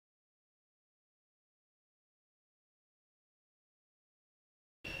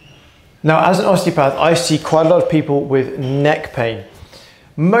Now, as an osteopath, I see quite a lot of people with neck pain.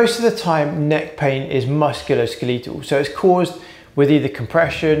 Most of the time, neck pain is musculoskeletal. So it's caused with either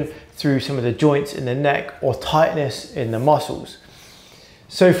compression through some of the joints in the neck or tightness in the muscles.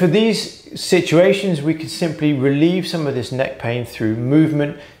 So for these situations, we can simply relieve some of this neck pain through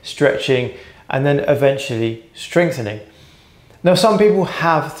movement, stretching, and then eventually strengthening. Now, some people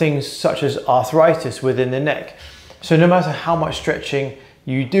have things such as arthritis within the neck. So no matter how much stretching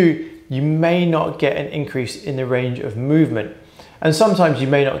you do, you may not get an increase in the range of movement. And sometimes you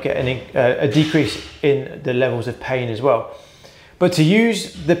may not get a decrease in the levels of pain as well. But to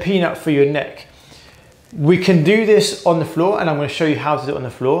use the peanut for your neck, we can do this on the floor, and I'm going to show you how to do it on the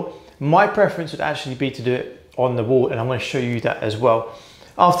floor. My preference would actually be to do it on the wall, and I'm going to show you that as well.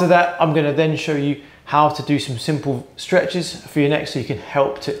 After that, I'm going to then show you how to do some simple stretches for your neck so you can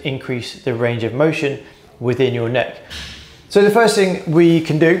help to increase the range of motion within your neck. So the first thing we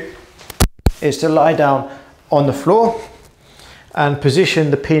can do is to lie down on the floor and position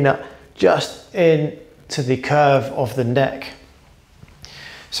the peanut just into the curve of the neck.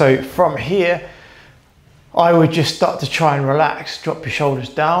 So from here, I would just start to try and relax, drop your shoulders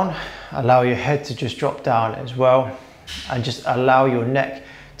down, allow your head to just drop down as well, and just allow your neck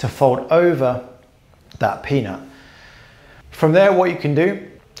to fold over that peanut. From there, what you can do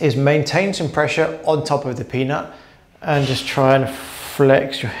is maintain some pressure on top of the peanut and just try and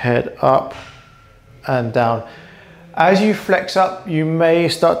flex your head up and down. As you flex up, you may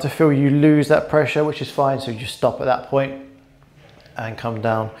start to feel you lose that pressure, which is fine, so just stop at that point and come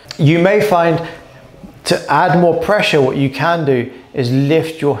down. You may find to add more pressure, what you can do is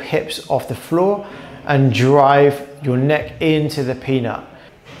lift your hips off the floor and drive your neck into the peanut.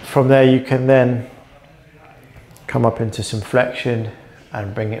 From there, you can then come up into some flexion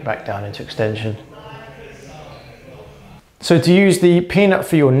and bring it back down into extension. So to use the peanut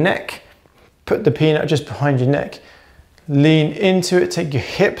for your neck, put the peanut just behind your neck, lean into it, take your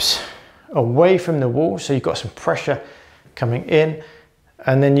hips away from the wall so you've got some pressure coming in,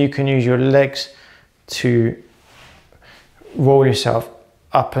 and then you can use your legs to roll yourself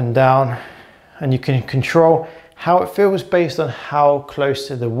up and down, and you can control how it feels based on how close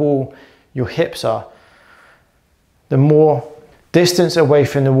to the wall your hips are. The more distance away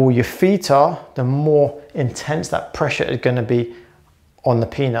from the wall your feet are, the more intense that pressure is going to be on the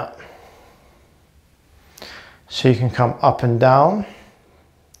peanut. So you can come up and down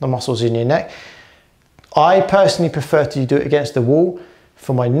the muscles in your neck. I personally prefer to do it against the wall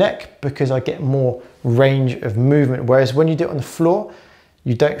for my neck because I get more range of movement, whereas when you do it on the floor,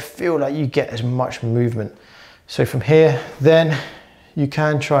 you don't feel like you get as much movement. So from here, then you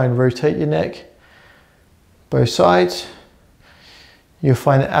can try and rotate your neck both sides. You'll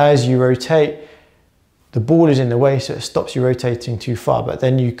find that as you rotate, the ball is in the way, so it stops you rotating too far, but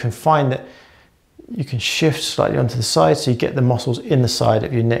then you can find that you can shift slightly onto the side so you get the muscles in the side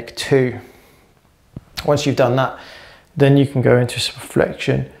of your neck too. Once you've done that, then you can go into some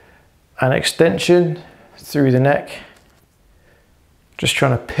flexion and extension through the neck. Just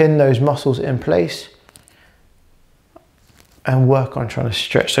trying to pin those muscles in place and work on trying to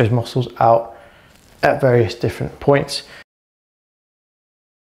stretch those muscles out at various different points.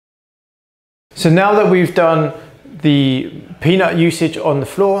 So now that we've done the peanut usage on the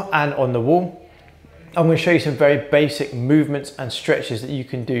floor and on the wall, I'm going to show you some very basic movements and stretches that you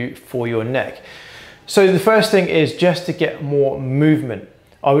can do for your neck. So the first thing is just to get more movement.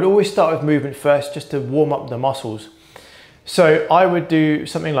 I would always start with movement first just to warm up the muscles. So I would do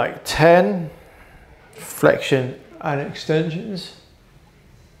something like 10 flexion and extensions.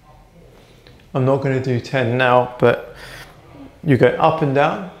 I'm not going to do 10 now, but you go up and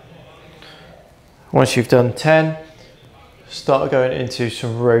down. Once you've done 10, start going into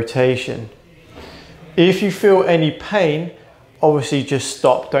some rotation. If you feel any pain, obviously just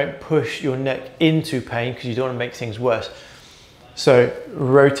stop. Don't push your neck into pain because you don't want to make things worse. So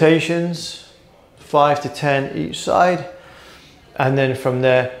rotations, 5 to 10 each side. And then from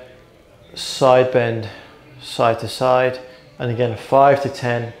there, side bend, side to side. And again, 5 to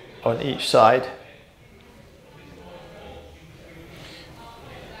 10 on each side.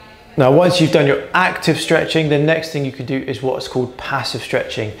 Now, once you've done your active stretching, the next thing you can do is what's called passive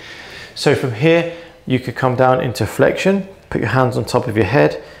stretching. So from here, you could come down into flexion, put your hands on top of your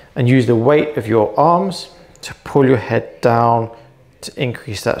head and use the weight of your arms to pull your head down to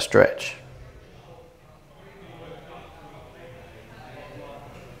increase that stretch.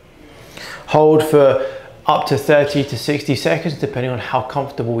 Hold for up to 30 to 60 seconds, depending on how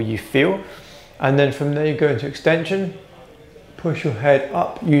comfortable you feel. And then from there, you go into extension. Push your head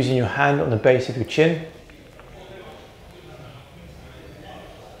up using your hand on the base of your chin.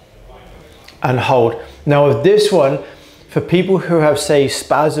 and hold. Now with this one, for people who have, say,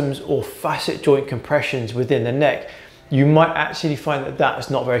 spasms or facet joint compressions within the neck, you might actually find that that's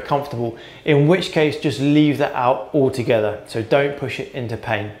not very comfortable, in which case just leave that out altogether. So don't push it into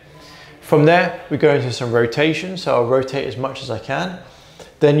pain. From there, we go into some rotation. So I'll rotate as much as I can,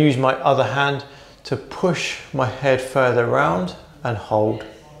 then use my other hand to push my head further around and hold.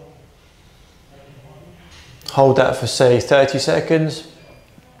 Hold that for, say, 30 seconds,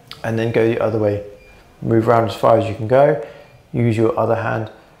 and then go the other way. Move around as far as you can go. Use your other hand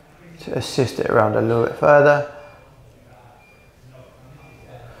to assist it around a little bit further.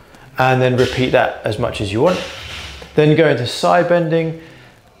 And then repeat that as much as you want. Then go into side bending.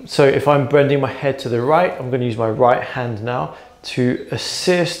 So if I'm bending my head to the right, I'm going to use my right hand now to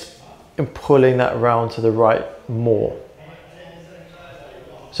assist in pulling that around to the right more.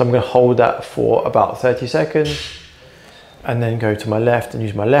 So I'm going to hold that for about 30 seconds and then go to my left and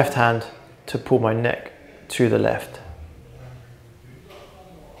use my left hand to pull my neck to the left.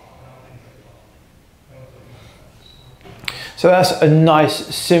 So that's a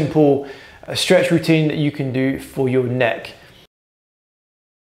nice, simple stretch routine that you can do for your neck.